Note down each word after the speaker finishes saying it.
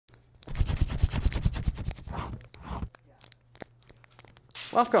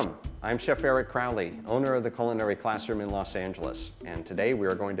Welcome! I'm Chef Eric Crowley, owner of the Culinary Classroom in Los Angeles, and today we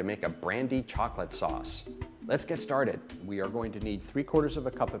are going to make a brandy chocolate sauce. Let's get started. We are going to need 3/4 of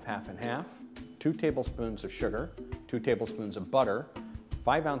a cup of half and half, 2 tablespoons of sugar, 2 tablespoons of butter,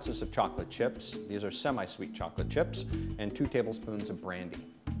 5 ounces of chocolate chips, these are semi-sweet chocolate chips, and 2 tablespoons of brandy.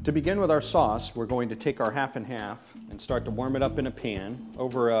 To begin with our sauce, we're going to take our half and half and start to warm it up in a pan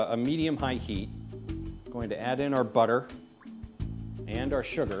over a medium-high heat. We're going to add in our butter and our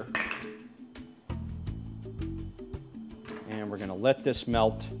sugar, and we're going to let this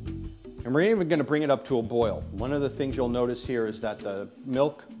melt, and we're even going to bring it up to a boil. One of the things you'll notice here is that the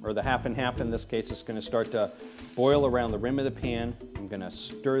milk, or the half and half in this case, is going to start to boil around the rim of the pan. I'm going to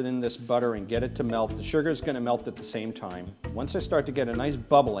stir in this butter and get it to melt. The sugar is going to melt at the same time. Once I start to get a nice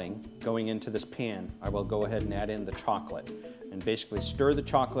bubbling going into this pan, I will go ahead and add in the chocolate and basically stir the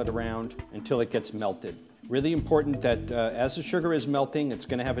chocolate around until it gets melted. Really important that as the sugar is melting, it's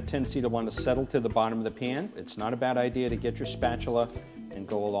going to have a tendency to want to settle to the bottom of the pan. It's not a bad idea to get your spatula and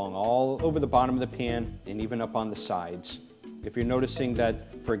go along all over the bottom of the pan and even up on the sides. If you're noticing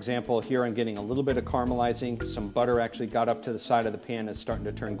that, for example, here I'm getting a little bit of caramelizing, some butter actually got up to the side of the pan and it's starting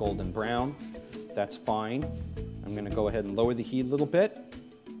to turn golden brown, that's fine. I'm going to go ahead and lower the heat a little bit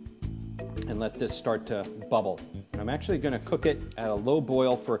and let this start to bubble. I'm actually going to cook it at a low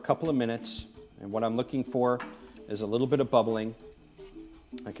boil for a couple of minutes. And what I'm looking for is a little bit of bubbling.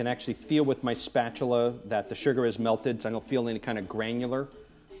 I can actually feel with my spatula that the sugar is melted, so I don't feel any kind of granular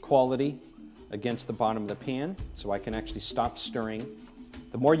quality against the bottom of the pan, so I can actually stop stirring.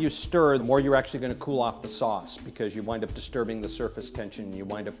 The more you stir, the more you're actually going to cool off the sauce, because you wind up disturbing the surface tension and you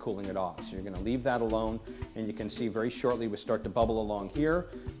wind up cooling it off. So you're going to leave that alone, and you can see very shortly we start to bubble along here.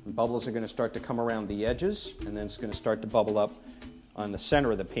 The bubbles are going to start to come around the edges, and then it's going to start to bubble up on the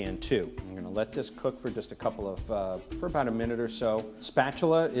center of the pan too. I'm going to let this cook for just a couple of, for about a minute or so.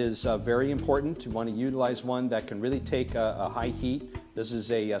 Spatula is very important. You want to utilize one that can really take a high heat. This is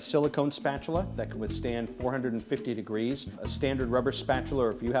a silicone spatula that can withstand 450 degrees. A standard rubber spatula, or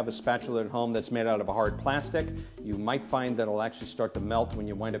if you have a spatula at home that's made out of a hard plastic, you might find that it'll actually start to melt when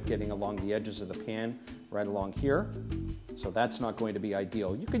you wind up getting along the edges of the pan, right along here. So that's not going to be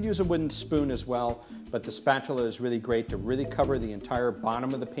ideal. You could use a wooden spoon as well, but the spatula is really great to really cover the entire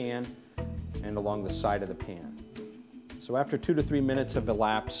bottom of the pan and along the side of the pan. So after 2 to 3 minutes have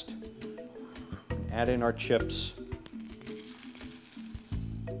elapsed, add in our chips,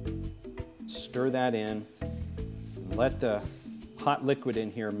 stir that in, and let the hot liquid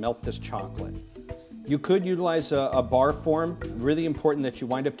in here melt this chocolate. You could utilize a bar form. Really important that you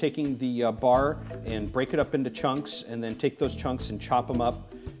wind up taking the bar and break it up into chunks, and then take those chunks and chop them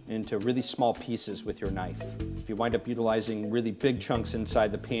up into really small pieces with your knife. If you wind up utilizing really big chunks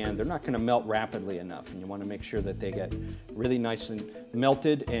inside the pan, they're not going to melt rapidly enough, and you want to make sure that they get really nice and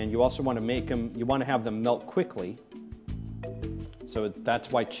melted, and you also want to make them, you want to have them melt quickly. So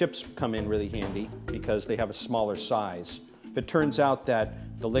that's why chips come in really handy, because they have a smaller size. If it turns out that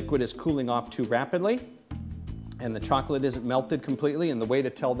the liquid is cooling off too rapidly and the chocolate isn't melted completely, and the way to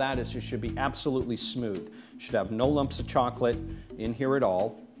tell that is it should be absolutely smooth. You should have no lumps of chocolate in here at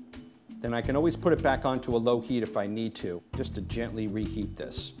all. Then I can always put it back onto a low heat if I need to, just to gently reheat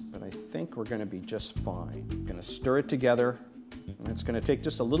this. But I think we're going to be just fine. I'm going to stir it together, and it's going to take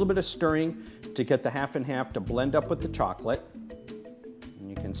just a little bit of stirring to get the half and half to blend up with the chocolate. And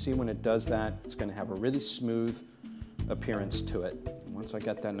you can see when it does that, it's going to have a really smooth appearance to it. Once I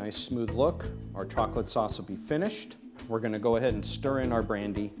get that nice smooth look, our chocolate sauce will be finished. We're going to go ahead and stir in our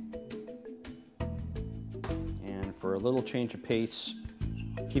brandy. And for a little change of pace,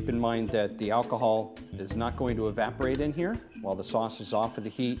 keep in mind that the alcohol is not going to evaporate in here while the sauce is off of the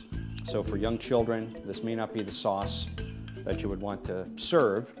heat. So for young children, this may not be the sauce that you would want to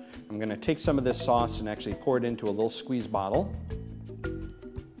serve. I'm going to take some of this sauce and actually pour it into a little squeeze bottle.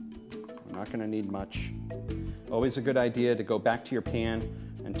 We're not going to need much. Always a good idea to go back to your pan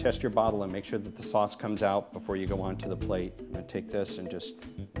and test your bottle and make sure that the sauce comes out before you go onto the plate. I'm going to take this and just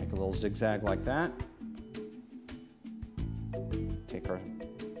make a little zigzag like that. Take our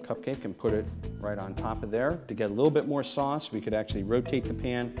cupcake and put it right on top of there. To get a little bit more sauce, we could actually rotate the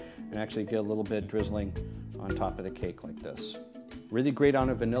pan and actually get a little bit drizzling on top of the cake like this. Really great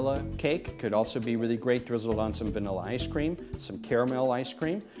on a vanilla cake. Could also be really great drizzled on some vanilla ice cream, some caramel ice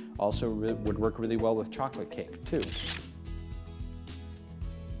cream. Also would work really well with chocolate cake too.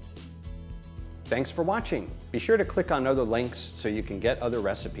 Thanks for watching. Be sure to click on other links so you can get other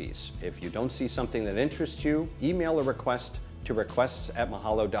recipes. If you don't see something that interests you, email a request to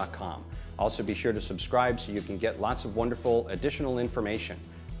requests@Mahalo.com. Also be sure to subscribe so you can get lots of wonderful additional information.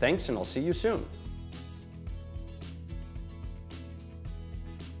 Thanks, and I'll see you soon.